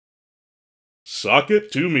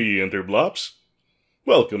Socket to me, Interblops.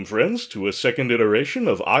 Welcome, friends, to a second iteration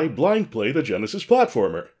of I Blind Played a Genesis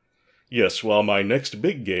platformer. Yes, while my next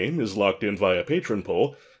big game is locked in via patron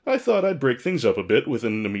poll, I thought I'd break things up a bit with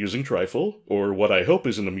an amusing trifle, or what I hope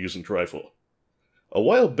is an amusing trifle. A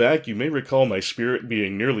while back, you may recall my spirit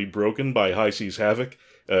being nearly broken by High Seas Havoc,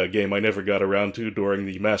 a game I never got around to during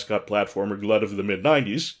the mascot platformer glut of the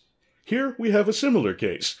mid-90s. Here we have a similar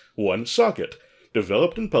case, one Socket,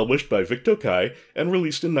 developed and published by Vic Tokai and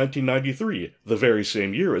released in 1993, the very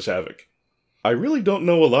same year as Havoc. I really don't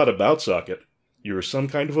know a lot about Socket. You're some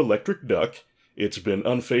kind of electric duck, it's been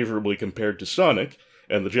unfavorably compared to Sonic,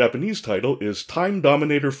 and the Japanese title is Time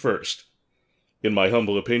Dominator First. In my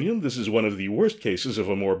humble opinion, this is one of the worst cases of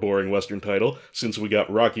a more boring Western title since we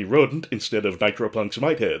got Rocky Rodent instead of Nitropunk's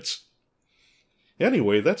Mightheads.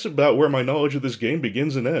 Anyway, that's about where my knowledge of this game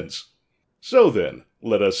begins and ends. So then,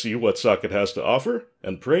 let us see what Socket has to offer,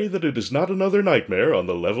 and pray that it is not another nightmare on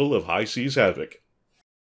the level of High Seas Havoc.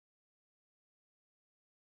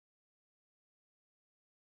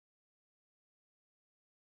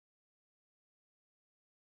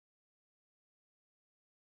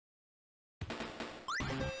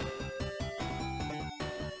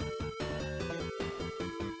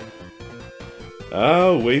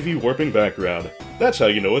 Ah, wavy warping background. That's how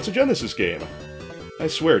you know it's a Genesis game. I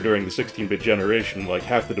swear during the 16-bit generation, like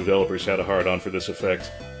half the developers had a hard-on for this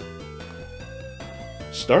effect.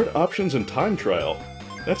 Start options and time trial.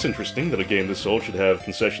 That's interesting that a game this old should have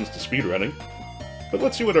concessions to speedrunning. But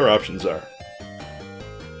let's see what our options are.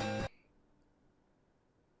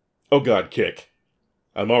 Oh god, kick.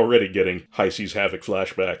 I'm already getting High Seas Havoc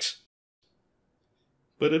flashbacks.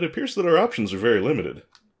 But it appears that our options are very limited.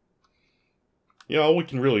 Yeah, all we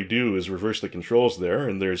can really do is reverse the controls there,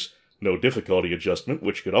 and there's no difficulty adjustment,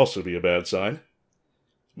 which could also be a bad sign.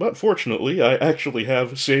 But fortunately, I actually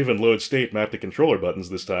have save and load state mapped to controller buttons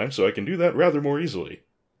this time, so I can do that rather more easily.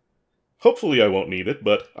 Hopefully I won't need it,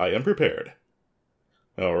 but I am prepared.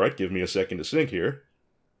 Alright, give me a second to sync here.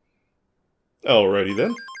 Alrighty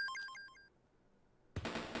then.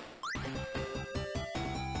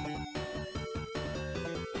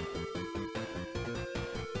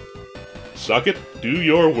 Socket, do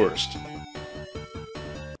your worst.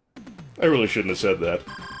 I really shouldn't have said that.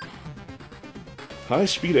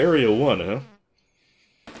 High-speed Area 1, huh?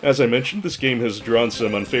 As I mentioned, this game has drawn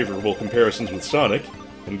some unfavorable comparisons with Sonic,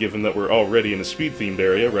 and given that we're already in a speed-themed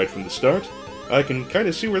area right from the start, I can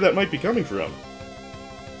kinda see where that might be coming from.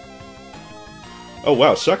 Oh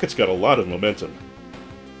wow, Socket's got a lot of momentum.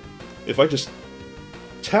 If I just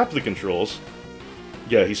tap the controls,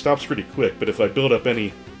 yeah, he stops pretty quick, but if I build up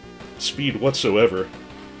any speed whatsoever,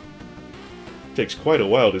 it takes quite a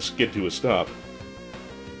while to skid to a stop.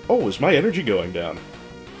 Oh, is my energy going down?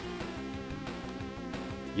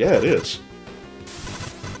 Yeah, it is.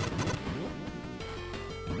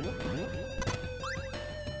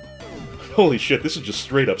 Holy shit, this is just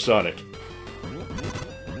straight up Sonic.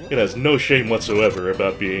 It has no shame whatsoever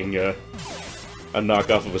about being a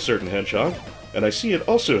knockoff of a certain hedgehog, and I see it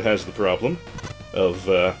also has the problem of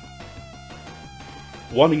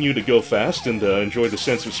wanting you to go fast and enjoy the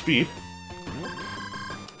sense of speed.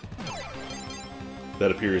 That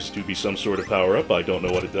appears to be some sort of power-up, I don't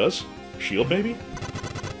know what it does. Shield, maybe?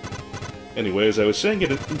 Anyway, as I was saying, it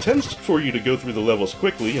intends for you to go through the levels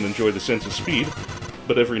quickly and enjoy the sense of speed,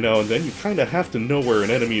 but every now and then you kinda have to know where an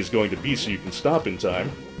enemy is going to be so you can stop in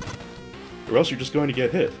time, or else you're just going to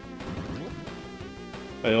get hit.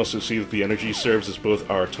 I also see that the energy serves as both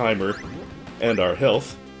our timer and our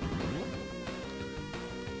health.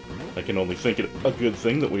 I can only think it a good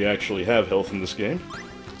thing that we actually have health in this game.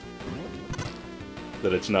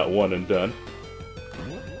 That it's not one and done.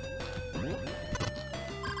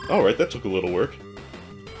 Alright, that took a little work.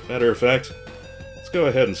 Matter of fact, let's go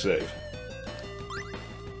ahead and save.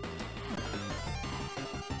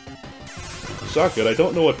 Socket, I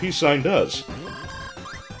don't know what peace sign does.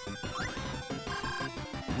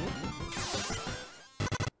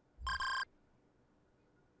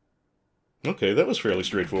 Okay, that was fairly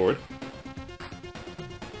straightforward.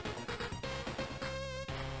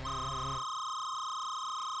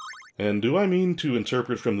 And do I mean to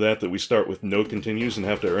interpret from that we start with no continues and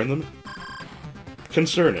have to earn them?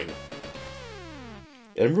 Concerning.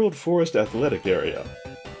 Emerald Forest Athletic Area.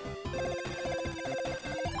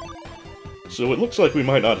 So it looks like we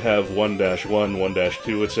might not have 1-1,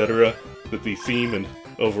 1-2, etc., that the theme and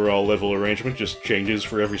overall level arrangement just changes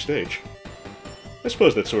for every stage. I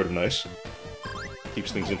suppose that's sort of nice.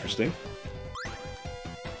 Keeps things interesting.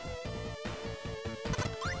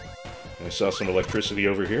 I saw some electricity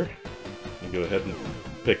over here. Go ahead and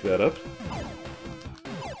pick that up.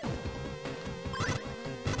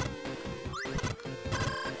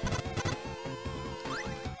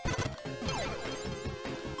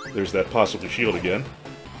 There's that possible shield again.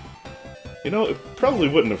 You know, it probably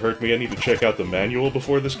wouldn't have hurt me. I need to check out the manual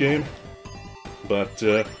before this game. But,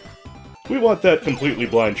 we want that completely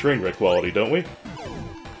blind train wreck quality, don't we?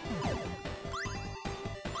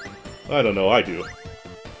 I don't know, I do.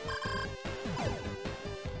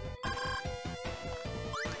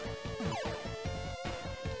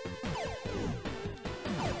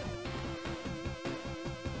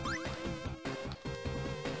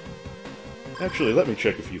 Actually, let me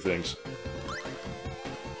check a few things.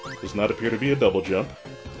 Does not appear to be a double jump.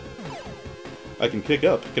 I can kick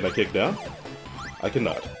up. Can I kick down? I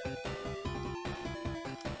cannot.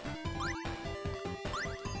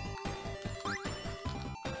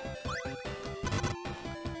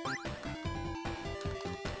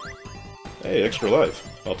 Hey, extra life.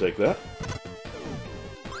 I'll take that.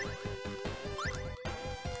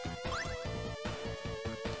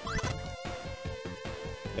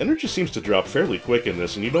 Energy seems to drop fairly quick in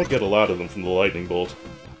this, and you don't get a lot of them from the lightning bolt.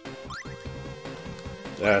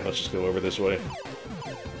 Let's just go over this way.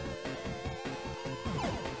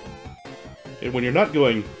 And when you're not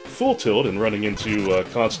going full tilt and running into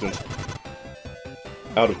constant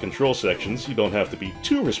out-of-control sections, you don't have to be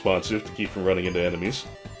too responsive to keep from running into enemies.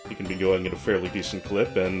 You can be going at a fairly decent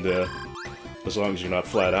clip, and as long as you're not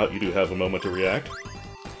flat out, you do have a moment to react.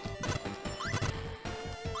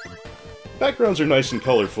 Backgrounds are nice and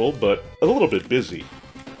colorful, but a little bit busy.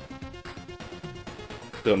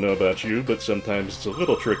 Don't know about you, but sometimes it's a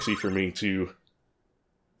little tricksy for me to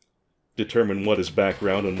determine what is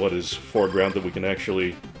background and what is foreground that we can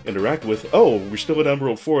actually interact with. Oh, we're still in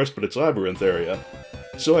Emerald Forest, but it's Labyrinth area.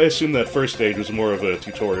 So I assume that first stage was more of a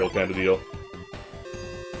tutorial kind of deal.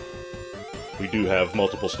 We do have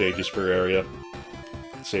multiple stages per area.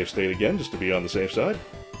 Save state again, just to be on the safe side.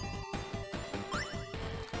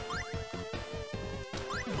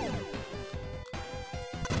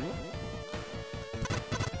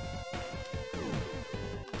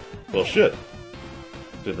 Well, shit.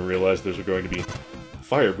 Didn't realize those were going to be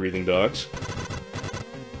fire-breathing dogs.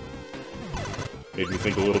 Made me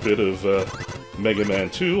think a little bit of Mega Man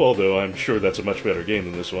 2, although I'm sure that's a much better game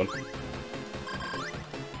than this one.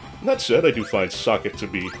 That said, I do find Socket to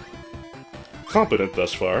be competent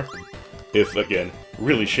thus far. If, again,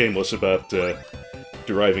 really shameless about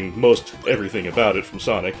deriving most everything about it from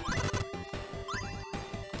Sonic.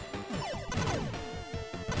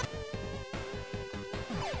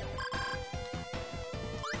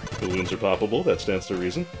 Balloons are poppable, that stands to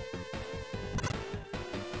reason.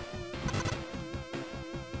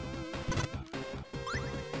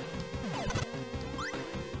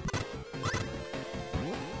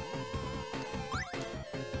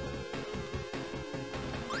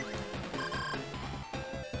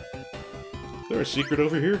 Is there a secret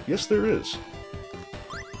over here? Yes, there is.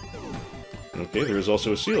 Okay, there is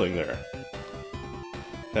also a ceiling there.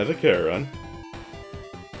 Have a care, Ron.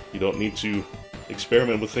 You don't need to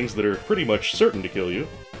experiment with things that are pretty much certain to kill you.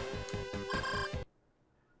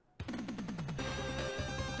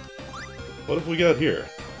 What have we got here?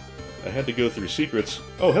 I had to go through secrets.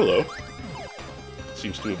 Oh, hello.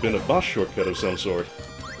 Seems to have been a boss shortcut of some sort.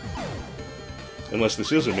 Unless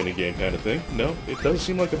this is a minigame kind of thing. No, it does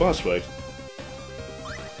seem like a boss fight.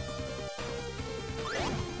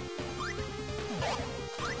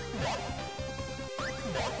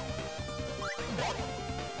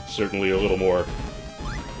 Certainly a little more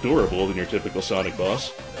durable than your typical Sonic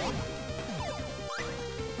boss.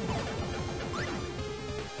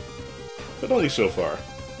 But only so far.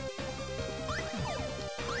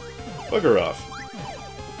 Bugger off.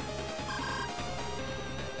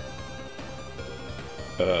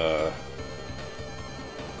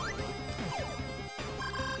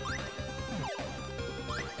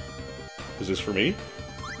 Is this for me?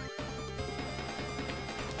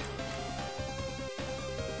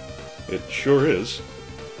 It sure is.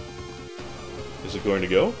 Is it going to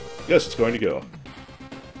go? Yes, it's going to go.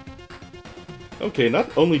 Okay,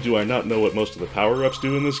 not only do I not know what most of the power-ups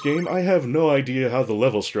do in this game, I have no idea how the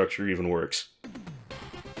level structure even works.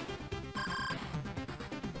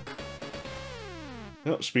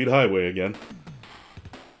 Oh, Speed Highway again.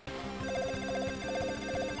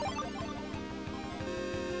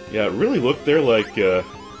 Yeah, it really looked there like I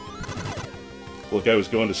was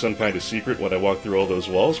going to some kind of secret when I walked through all those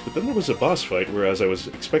walls, but then there was a boss fight, whereas I was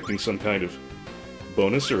expecting some kind of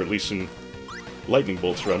bonus, or at least some lightning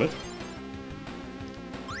bolts from it.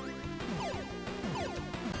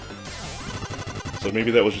 So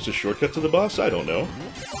maybe that was just a shortcut to the boss? I don't know.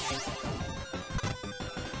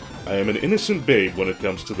 I am an innocent babe when it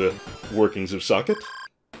comes to the workings of Socket.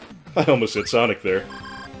 I almost said Sonic there.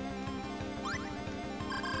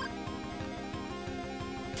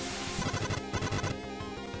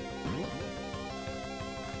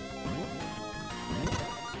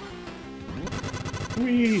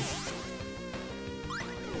 Whee!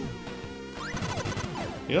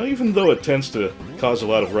 You know, even though it tends to cause a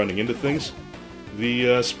lot of running into things,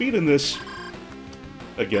 the speed in this,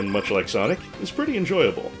 again, much like Sonic, is pretty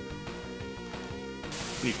enjoyable.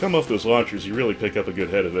 When you come off those launchers, you really pick up a good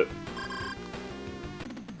head of it.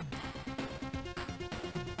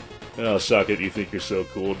 Oh, Socket, you think you're so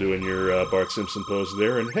cool doing your Bart Simpson pose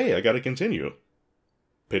there, and hey, I gotta continue.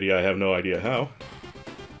 Pity I have no idea how.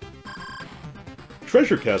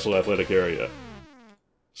 Treasure Castle Athletic Area.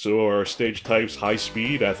 So are stage types high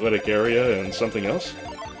speed, athletic area, and something else?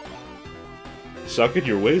 Socket,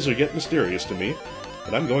 your ways are yet mysterious to me,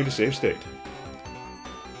 and I'm going to save state.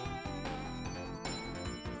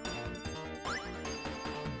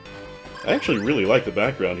 I actually really like the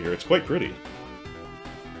background here, it's quite pretty.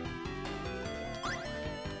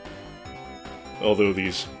 Although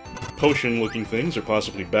these potion-looking things, or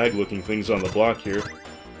possibly bag-looking things on the block here,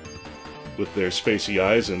 with their spacey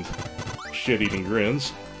eyes and shit-eating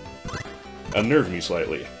grins, unnerve me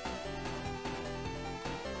slightly.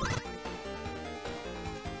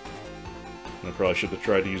 I probably should have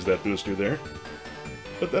tried to use that booster there.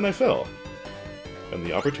 But then I fell. And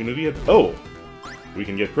the opportunity had... Oh! We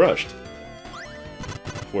can get crushed.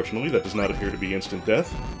 Fortunately, that does not appear to be instant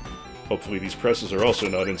death. Hopefully these presses are also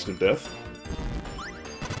not instant death.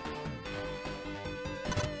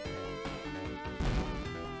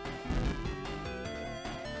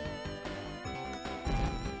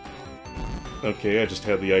 Okay, I just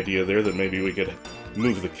had the idea there that maybe we could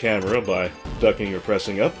move the camera by ducking or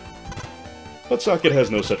pressing up. But Socket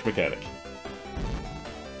has no such mechanic.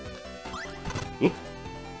 Oop.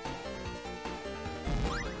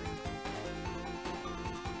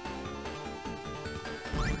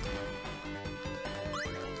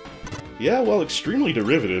 Yeah, while extremely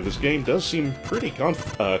derivative, this game does seem pretty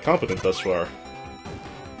competent thus far.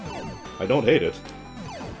 I don't hate it.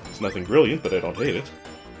 It's nothing brilliant, but I don't hate it.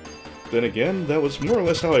 Then again, that was more or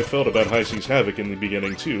less how I felt about High Seas Havoc in the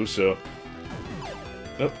beginning too, so...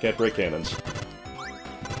 Nope, can't break cannons.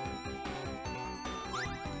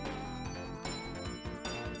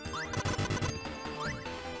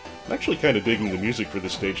 I'm actually kind of digging the music for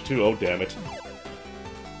this stage too, oh damn it.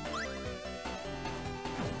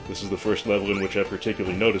 This is the first level in which I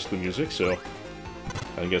particularly noticed the music, so...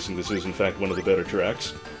 I'm guessing this is in fact one of the better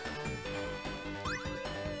tracks.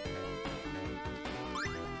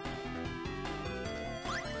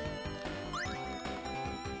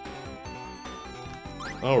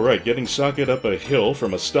 Alright, getting Socket up a hill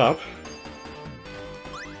from a stop.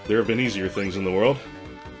 There have been easier things in the world.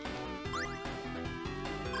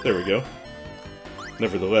 There we go.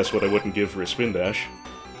 Nevertheless, what I wouldn't give for a spin dash.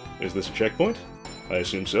 Is this a checkpoint? I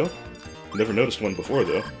assume so. Never noticed one before,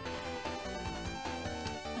 though.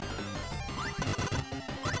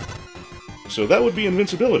 So that would be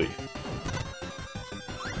invincibility.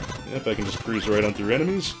 Yep, I can just cruise right on through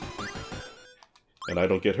enemies. And I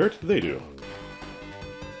don't get hurt, they do.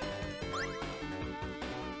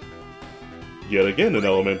 Yet again an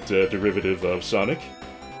element derivative of Sonic.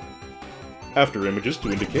 After images to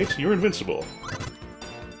indicate you're invincible.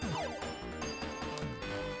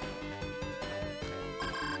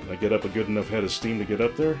 I get up a good enough head of steam to get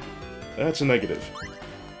up there? That's a negative.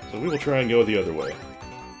 So we will try and go the other way.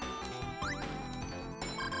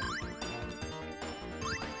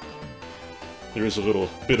 There is a little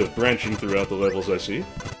bit of branching throughout the levels I see.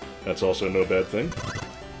 That's also no bad thing.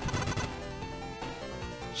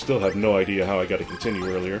 Still have no idea how I got to continue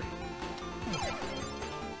earlier.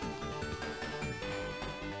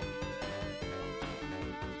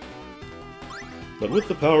 But with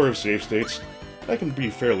the power of save states, I can be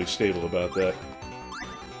fairly stable about that.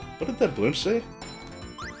 What did that blimp say?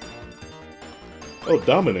 Oh,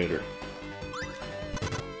 Dominator.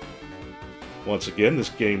 Once again, this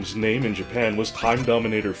game's name in Japan was Time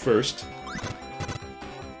Dominator First.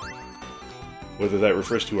 Whether that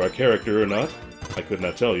refers to our character or not, I could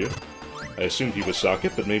not tell you. I assumed he was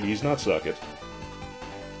Socket, but maybe he's not Socket.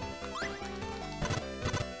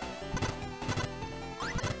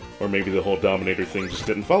 Or maybe the whole Dominator thing just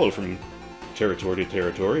didn't follow from territory to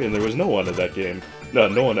territory, and there was no one of that game,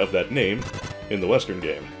 no one of that name, in the Western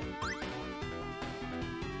game.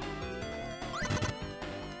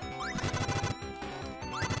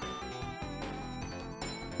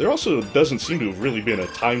 There also doesn't seem to have really been a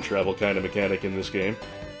time travel kind of mechanic in this game.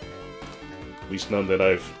 At least none that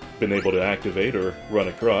I've been able to activate or run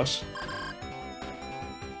across.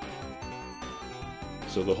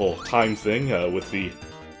 So the whole time thing, with the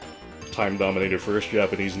Time Dominator First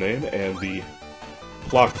Japanese name, and the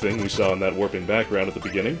clock thing we saw in that warping background at the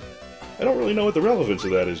beginning, I don't really know what the relevance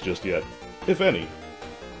of that is just yet, if any.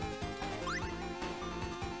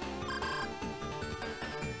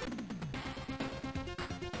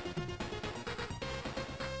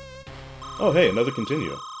 Oh, hey, another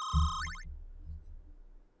continue.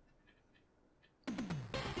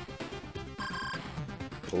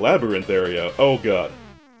 Labyrinth area. Oh, God.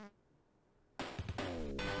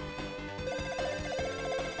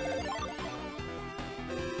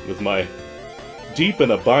 With my deep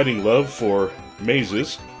and abiding love for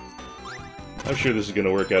mazes, I'm sure this is going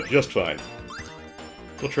to work out just fine.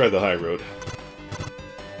 We'll try the high road.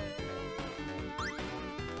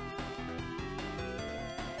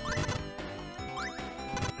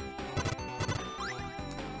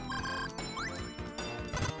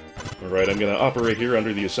 Alright, I'm going to operate here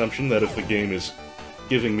under the assumption that if the game is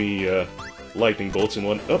giving me lightning bolts in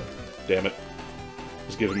one... Oh, damn it.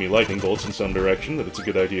 It's giving me lightning bolts in some direction, that it's a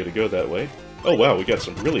good idea to go that way. Oh wow, we got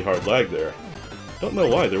some really hard lag there. Don't know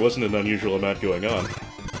why, there wasn't an unusual amount going on.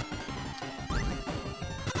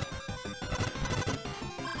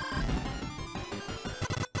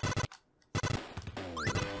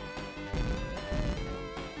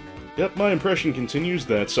 Yep, my impression continues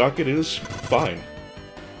that Socket is fine.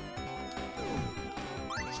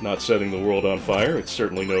 It's not setting the world on fire, it's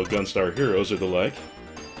certainly no Gunstar Heroes or the like.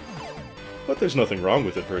 But there's nothing wrong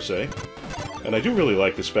with it, per se. And I do really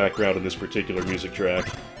like this background in this particular music track.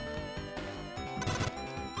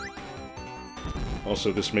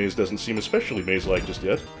 Also, this maze doesn't seem especially maze-like just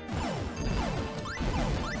yet.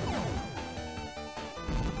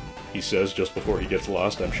 He says just before he gets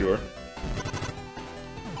lost, I'm sure.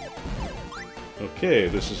 Okay,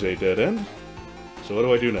 this is a dead end. So what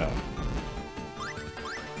do I do now?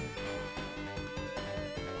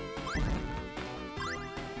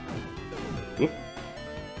 Whoop.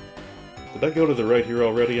 Did I go to the right here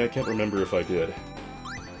already? I can't remember if I did.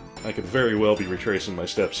 I could very well be retracing my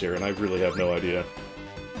steps here, and I really have no idea.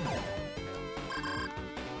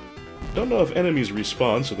 Don't know if enemies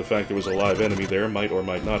respawn, so the fact there was a live enemy there might or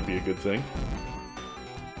might not be a good thing.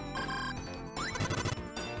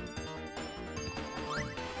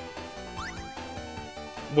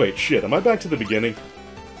 Wait, shit, am I back to the beginning?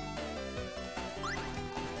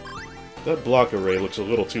 That block array looks a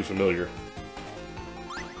little too familiar.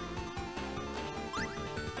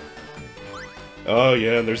 Oh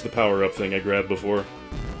yeah, and there's the power-up thing I grabbed before.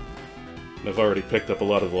 And I've already picked up a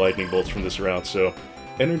lot of the lightning bolts from this route, so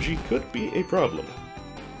energy could be a problem.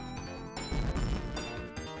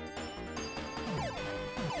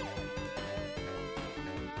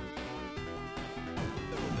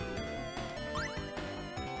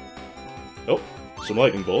 Oh, some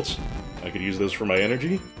lightning bolts. I could use those for my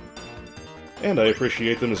energy. And I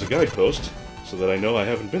appreciate them as a guidepost, so that I know I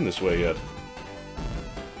haven't been this way yet.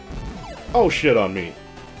 Oh, shit on me.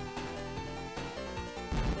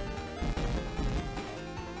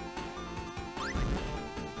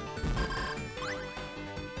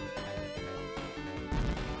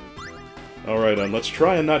 Alright, let's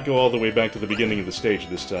try and not go all the way back to the beginning of the stage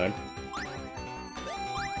this time.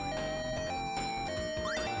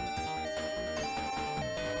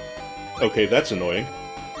 Okay, that's annoying.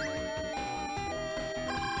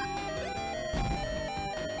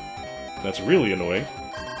 That's really annoying.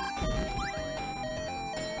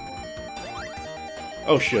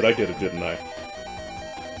 Oh shit, I did it, didn't I?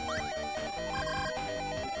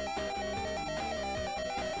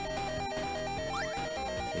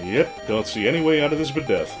 Yep, don't see any way out of this but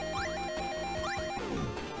death.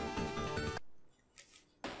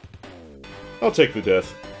 I'll take the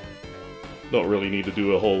death. Don't really need to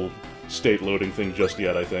do a whole state loading thing just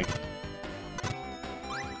yet, I think.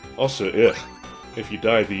 Also, if you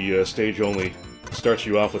die, the stage only starts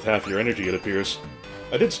you off with half your energy, it appears.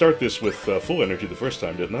 I did start this with full energy the first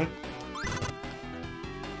time, didn't I?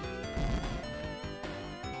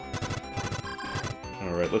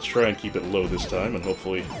 Alright, let's try and keep it low this time, and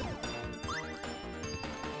hopefully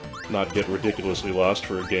not get ridiculously lost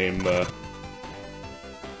for a game that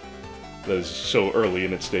is so early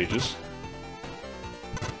in its stages.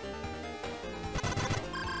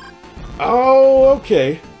 Oh,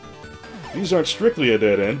 okay. These aren't strictly a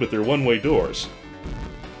dead end, but they're one-way doors.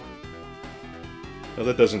 Now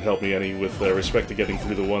that doesn't help me any with respect to getting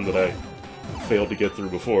through the one that I failed to get through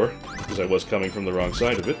before, because I was coming from the wrong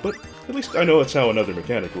side of it, but at least I know that's how another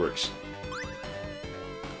mechanic works.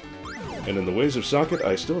 And in the ways of Socket,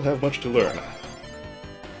 I still have much to learn.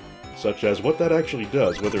 Such as what that actually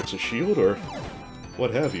does, whether it's a shield or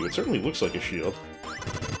what have you. It certainly looks like a shield.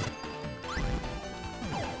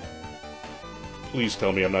 Please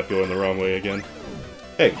tell me I'm not going the wrong way again.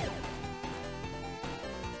 Hey!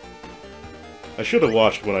 I should have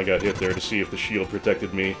watched when I got hit there to see if the shield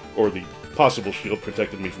protected me, or the possible shield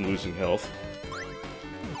protected me from losing health.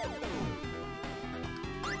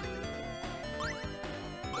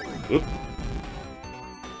 Oop.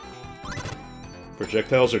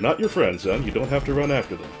 Projectiles are not your friends, son. You don't have to run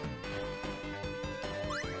after them.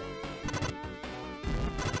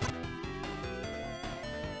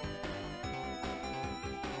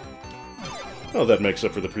 Oh, that makes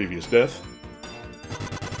up for the previous death.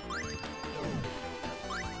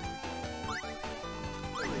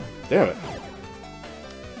 Damn it.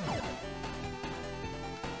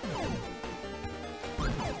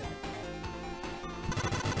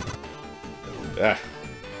 Ah.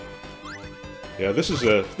 Yeah, this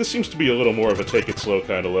seems to be a little more of a take it slow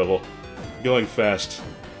kind of level. Going fast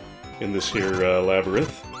in this here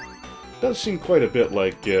labyrinth does seem quite a bit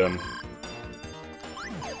like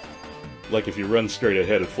if you run straight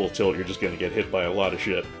ahead at full tilt, you're just gonna get hit by a lot of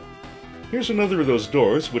shit. Here's another of those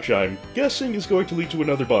doors, which I'm guessing is going to lead to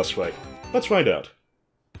another boss fight. Let's find out.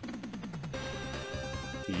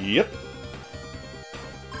 Yep.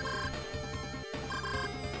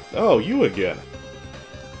 Oh, you again.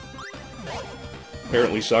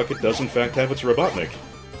 Apparently Socket does in fact have its Robotnik.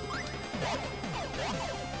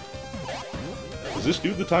 Is this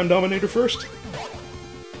dude the Time Dominator first?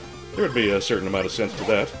 There would be a certain amount of sense to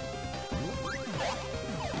that.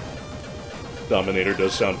 Dominator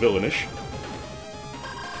does sound villainish.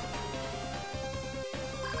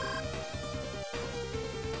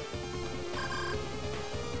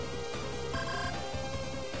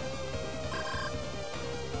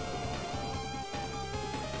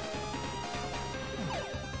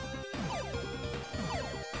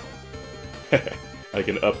 I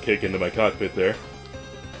can upkick into my cockpit there.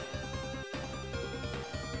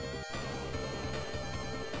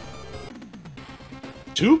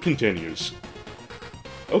 Two continues.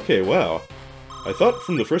 Okay, wow. I thought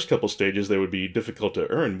from the first couple stages they would be difficult to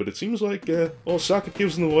earn, but it seems like, well, Socket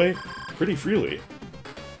gives them away pretty freely.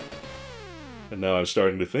 And now I'm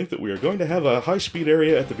starting to think that we are going to have a high-speed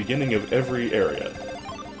area at the beginning of every area.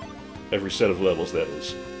 Every set of levels, that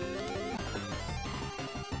is.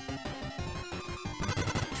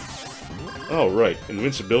 Oh, right.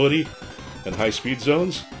 Invincibility and high-speed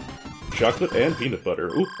zones. Chocolate and peanut butter.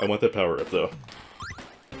 Ooh, I want that power-up, though.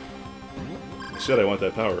 I said I want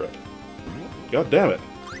that power-up. God damn it.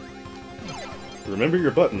 Remember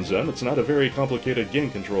your buttons, Zen. It's not a very complicated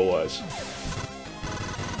game control-wise.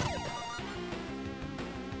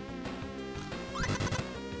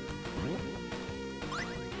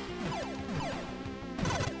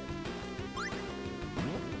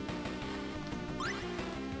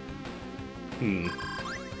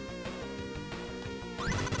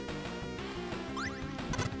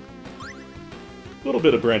 A little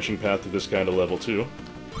bit of branching path to this kind of level, too.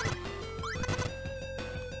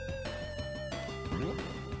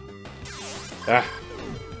 Ah!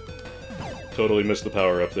 Totally missed the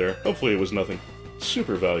power up there. Hopefully it was nothing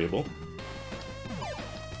super valuable.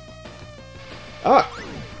 Ah!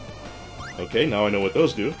 Okay, now I know what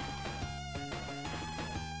those do.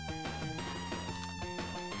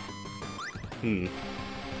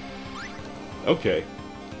 Okay.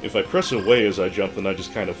 If I press away as I jump, then I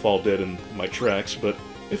just kind of fall dead in my tracks, but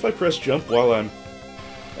if I press jump while I'm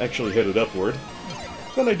actually headed upward,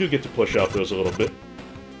 then I do get to push off those a little bit.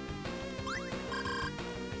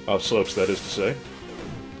 Off slopes, that is to say.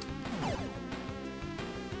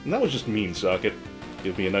 And that was just mean, Socket.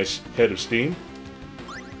 Give me a nice head of steam,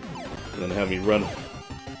 and then have me run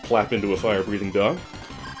plap into a fire-breathing dog.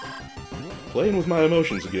 Playing with my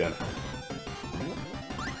emotions again.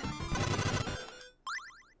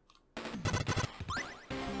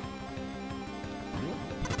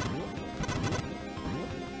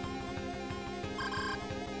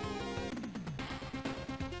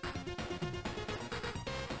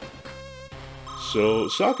 So,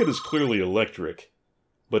 Socket is clearly electric,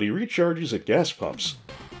 but he recharges at gas pumps.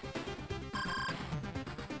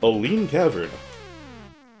 A lean cavern.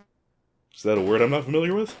 Is that a word I'm not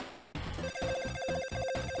familiar with?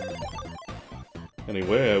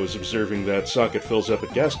 Anyway, I was observing that Socket fills up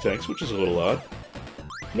at gas tanks, which is a little odd.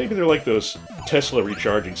 Maybe they're like those Tesla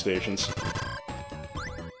recharging stations.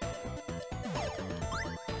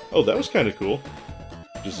 Oh, that was kind of cool.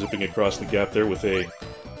 Just zipping across the gap there with a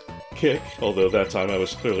kick, although that time I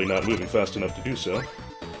was clearly not moving fast enough to do so.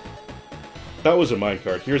 That was a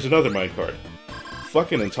minecart. Here's another minecart.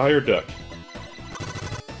 Fucking entire duck.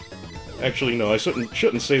 Actually, no, I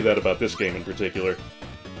shouldn't say that about this game in particular.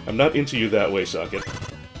 I'm not into you that way, Socket.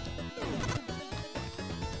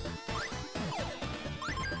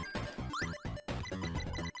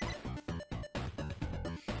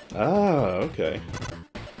 Ah, okay.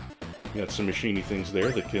 Got some machiny things there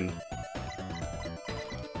that can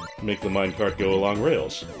make the minecart go along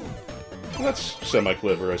rails. That's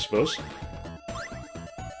semi-clever, I suppose.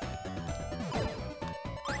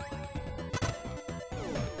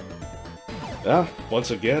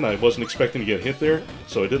 Once again, I wasn't expecting to get hit there,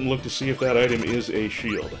 so I didn't look to see if that item is a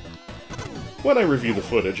shield. When I review the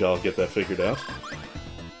footage, I'll get that figured out.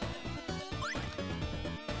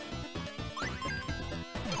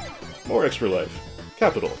 More extra life.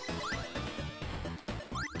 Capital.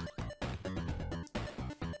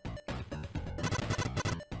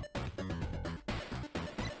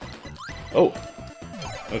 Oh!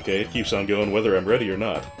 Okay, it keeps on going whether I'm ready or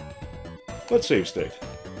not. Let's save state.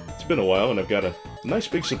 It's been a while and I've got a nice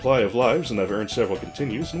big supply of lives and I've earned several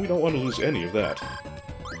continues, and we don't want to lose any of that.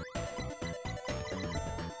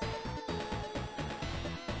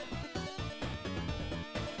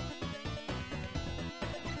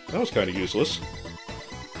 That was kind of useless.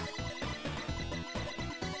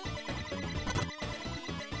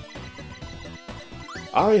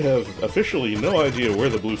 I have officially no idea where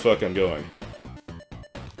the blue fuck I'm going.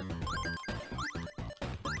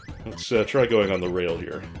 Let's try going on the rail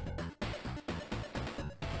here.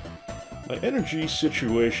 My energy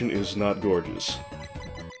situation is not gorgeous.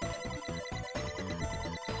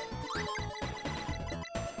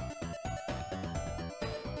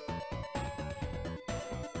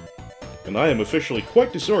 And I am officially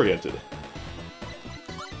quite disoriented.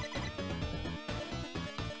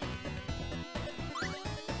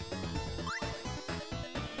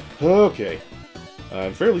 Okay.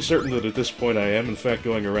 I'm fairly certain that at this point I am in fact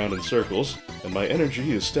going around in circles, and my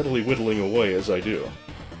energy is steadily whittling away as I do.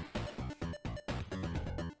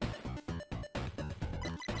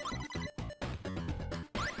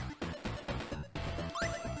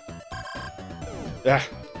 Ah!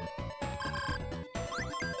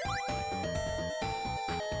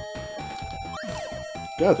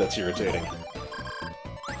 God, that's irritating.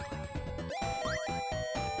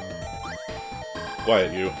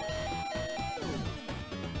 Quiet, you.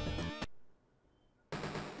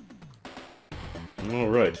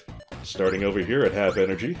 Alright. Starting over here at half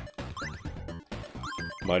energy.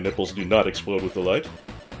 My nipples do not explode with the light.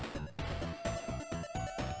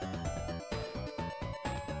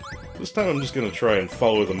 This time I'm just gonna try and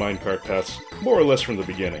follow the minecart paths more or less from the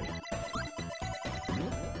beginning.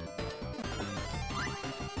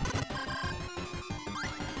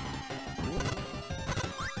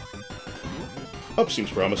 Up seems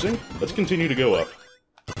promising. Let's continue to go up.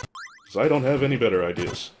 Because I don't have any better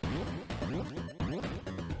ideas.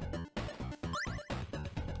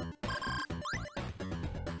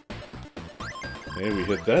 Okay, we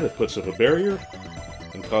hit that, it puts up a barrier,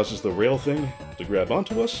 and causes the rail thing to grab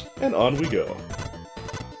onto us, and on we go.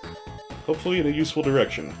 Hopefully in a useful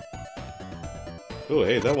direction. Oh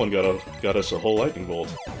hey, that one got us a whole lightning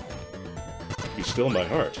bolt. Be still my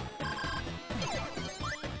heart.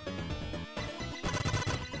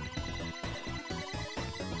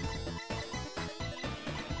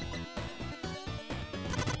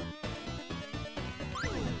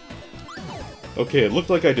 Okay, it looked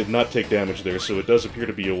like I did not take damage there, so it does appear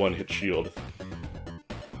to be a one-hit shield.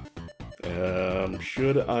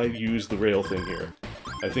 Should I use the rail thing here?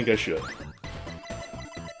 I think I should.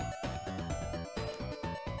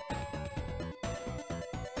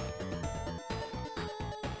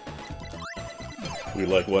 We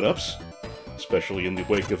like one-ups, especially in the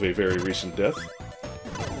wake of a very recent death.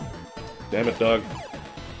 Damn it, dog.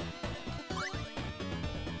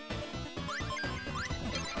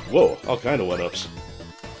 Whoa, all kind of one-ups.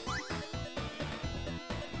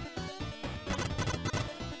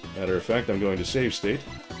 Matter of fact, I'm going to save state,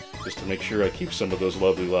 just to make sure I keep some of those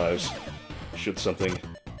lovely lives, should something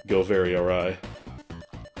go very awry.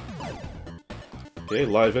 Okay,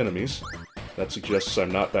 live enemies. That suggests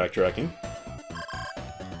I'm not backtracking.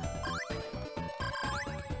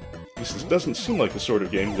 At least this doesn't seem like the sort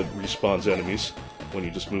of game that respawns enemies when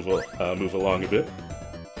you just move along a bit.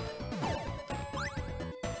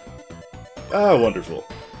 Ah, wonderful.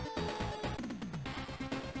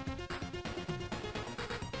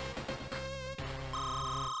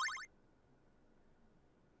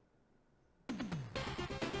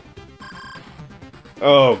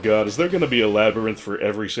 Oh god, is there gonna be a labyrinth for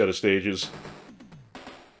every set of stages?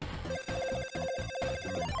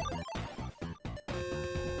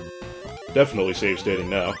 Definitely save stating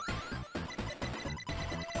now.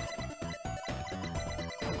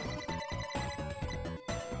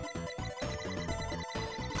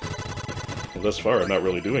 Well, thus far I'm not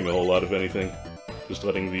really doing a whole lot of anything. Just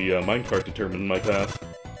letting the minecart determine my path.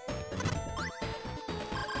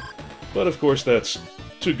 But of course that's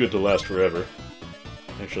too good to last forever.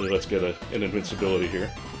 Actually, let's get an invincibility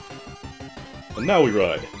here. And now we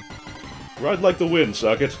ride. Ride like the wind,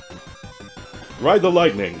 socket. Ride the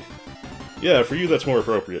lightning. Yeah, for you that's more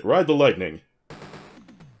appropriate. Ride the lightning.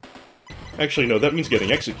 Actually, no, that means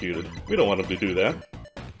getting executed. We don't want him to do that.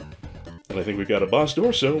 And I think we've got a boss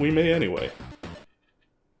door, so we may anyway.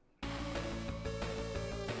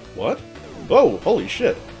 What? Oh, holy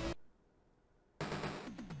shit!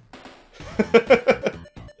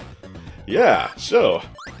 Yeah, so...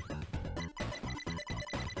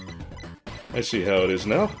 I see how it is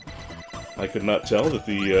now. I could not tell that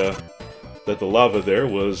the lava there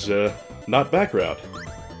was, not background.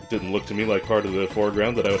 It didn't look to me like part of the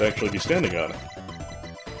foreground that I would actually be standing on.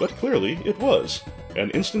 But clearly, it was.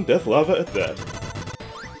 And instant death lava at that.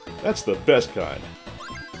 That's the best kind.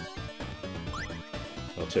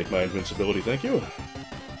 I'll take my invincibility, thank you.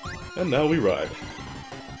 And now we ride.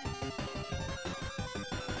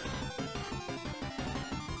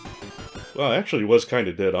 Well, I actually was kind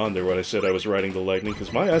of dead on there when I said I was riding the lightning,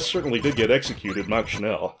 because my ass certainly did get executed, Mach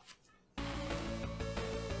Schnell.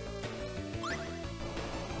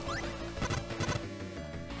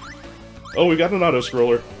 Oh, we got an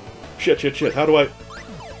auto-scroller. Shit, shit, shit, how do I...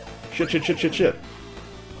 Shit, shit, shit, shit, shit.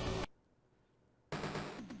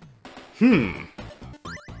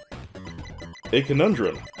 A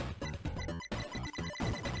conundrum.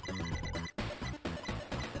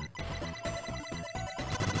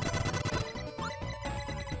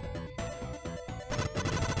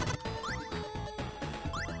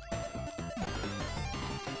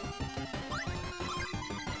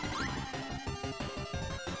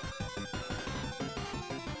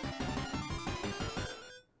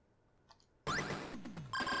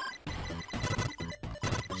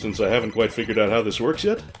 Since I haven't quite figured out how this works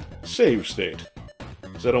yet, save state.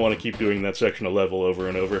 Because I don't want to keep doing that section of level over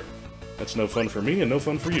and over. That's no fun for me and no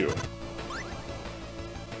fun for you.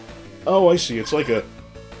 Oh, I see. It's like a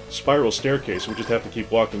spiral staircase. We just have to keep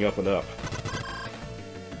walking up and up.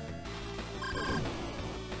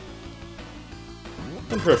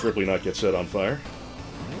 And preferably not get set on fire.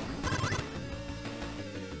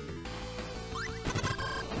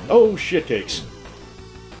 Oh, shitcakes.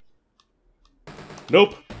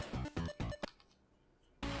 Nope.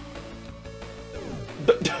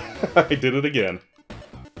 I did it again.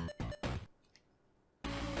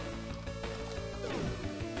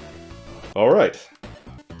 Alright.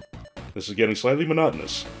 This is getting slightly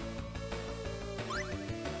monotonous.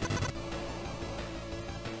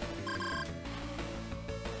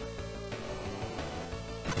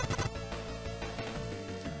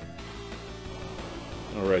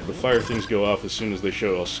 Alright, the fire things go off as soon as they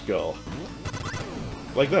show a skull.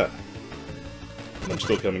 Like that. I'm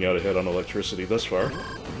still coming out ahead on electricity thus far.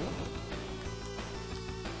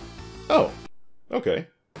 Oh, okay.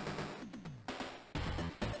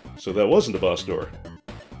 So that wasn't a boss door.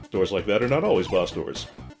 Doors like that are not always boss doors.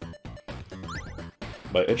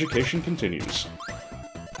 My education continues.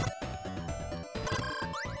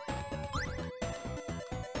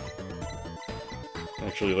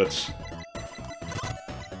 Actually, let's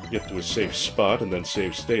get to a safe spot and then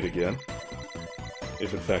save state again.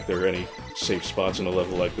 If in fact there are any safe spots in a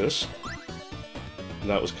level like this. And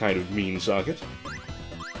that was kind of mean, Socket.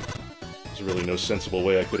 There's really no sensible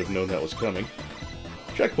way I could have known that was coming.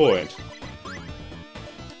 Checkpoint!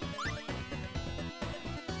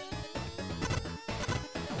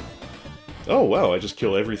 Oh wow, I just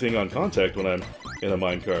kill everything on contact when I'm in a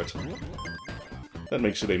minecart. That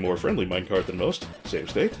makes it a more friendly minecart than most. Save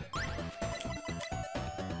state.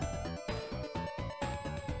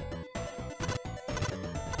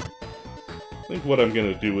 I think what I'm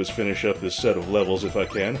gonna do is finish up this set of levels if I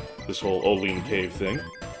can, this whole Olean Cave thing.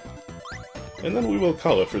 And then we will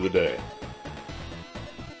call it for the day.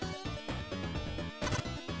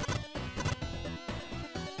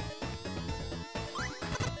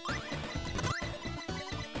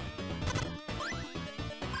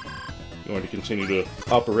 I'm going to continue to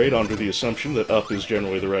operate under the assumption that up is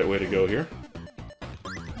generally the right way to go here.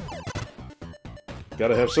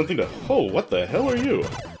 Gotta have something to... Oh, what the hell are you?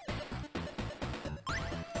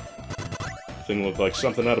 Thing looked like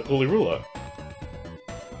something out of Pulirula.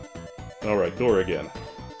 Alright, door again.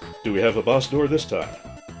 Do we have a boss door this time?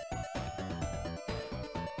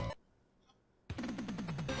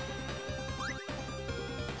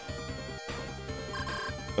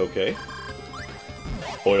 Okay.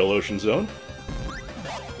 Oil Ocean Zone.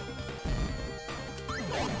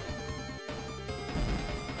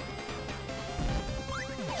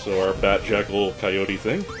 So our Bat Jackal Coyote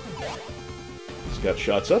thing. He's got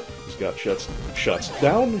shots up, he's got shots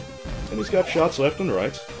down, and he's got shots left and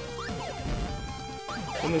right.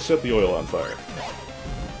 And they set the oil on fire.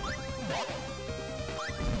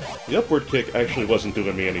 The upward kick actually wasn't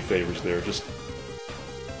doing me any favors there, just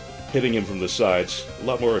hitting him from the sides, a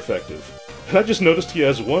lot more effective. And I just noticed he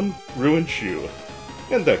has one ruined shoe.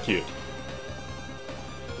 Isn't that cute?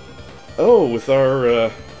 Oh, with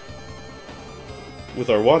our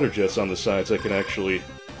water jets on the sides, I can actually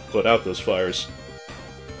put out those fires.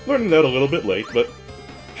 Learning that a little bit late, but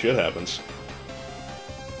shit happens.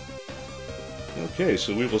 Okay,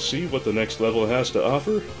 so we will see what the next level has to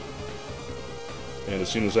offer. And as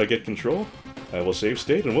soon as I get control, I will save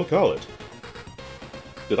state and we'll call it.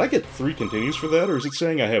 Did I get 3 continues for that, or is it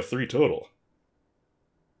saying I have 3 total?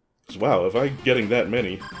 'Cause wow, if I'm getting that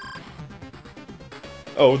many...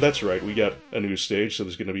 Oh, that's right, we got a new stage, so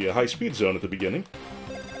there's going to be a high-speed zone at the beginning.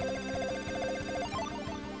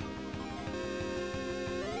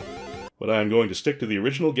 But I'm going to stick to the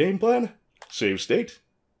original game plan, save state,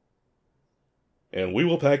 and we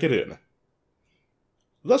will pack it in.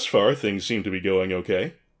 Thus far, things seem to be going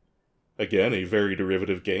okay. Again, a very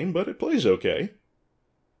derivative game, but it plays okay.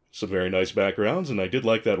 Some very nice backgrounds, and I did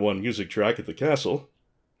like that one music track at the castle.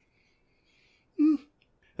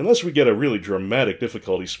 Unless we get a really dramatic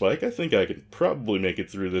difficulty spike, I think I could probably make it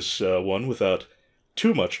through this one without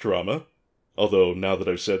too much trauma. Although, now that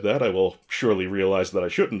I've said that, I will surely realize that I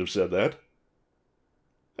shouldn't have said that.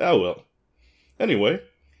 Ah well. Anyway,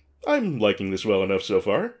 I'm liking this well enough so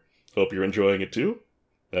far. Hope you're enjoying it too.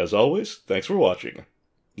 As always, thanks for watching.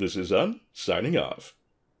 This is signing off.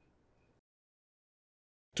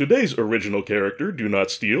 Today's original character, Do Not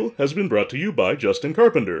Steal, has been brought to you by Justin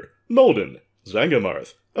Carpenter, Nolden,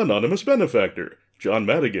 Zangamarth, Anonymous Benefactor, John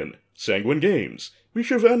Madigan, Sanguine Games,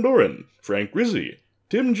 Misha Van Doren, Frank Grizzy,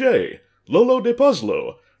 Tim J., Lolo De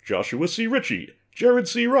Puzzlo, Joshua C. Ritchie, Jared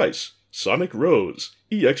C. Rice, Sonic Rose,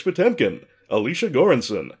 EX Potemkin, Alicia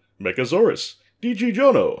Goranson, Mechasaurus, DG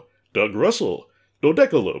Jono, Doug Russell,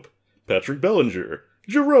 Dodecalope, Patrick Bellinger,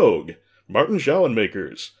 Jarogue, Martin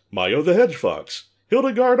Schauenmakers, Mayo the Hedgefox,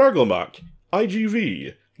 Hildegard Argelmach,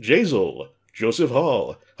 IGV, Jazel, Joseph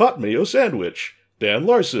Hall, Hot Mayo Sandwich, Dan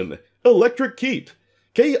Larson, Electric Keat,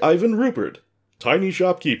 K. Ivan Rupert, Tiny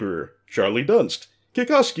Shopkeeper, Charlie Dunst,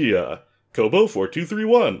 Kikoskia,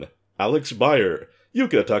 Kobo4231, Alex Beyer,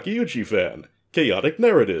 Yuka Takeuchi Fan, Chaotic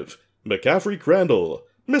Narrative, McCaffrey Crandall,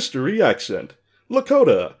 Mystery Accent,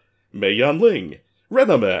 Lakota, Meiyan Ling,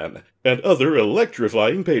 Renaman, and other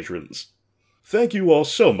electrifying patrons. Thank you all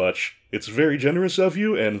so much. It's very generous of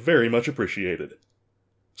you and very much appreciated.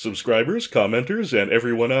 Subscribers, commenters, and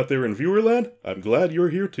everyone out there in Viewerland, I'm glad you're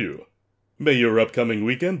here too. May your upcoming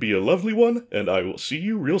weekend be a lovely one, and I will see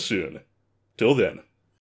you real soon. Till then.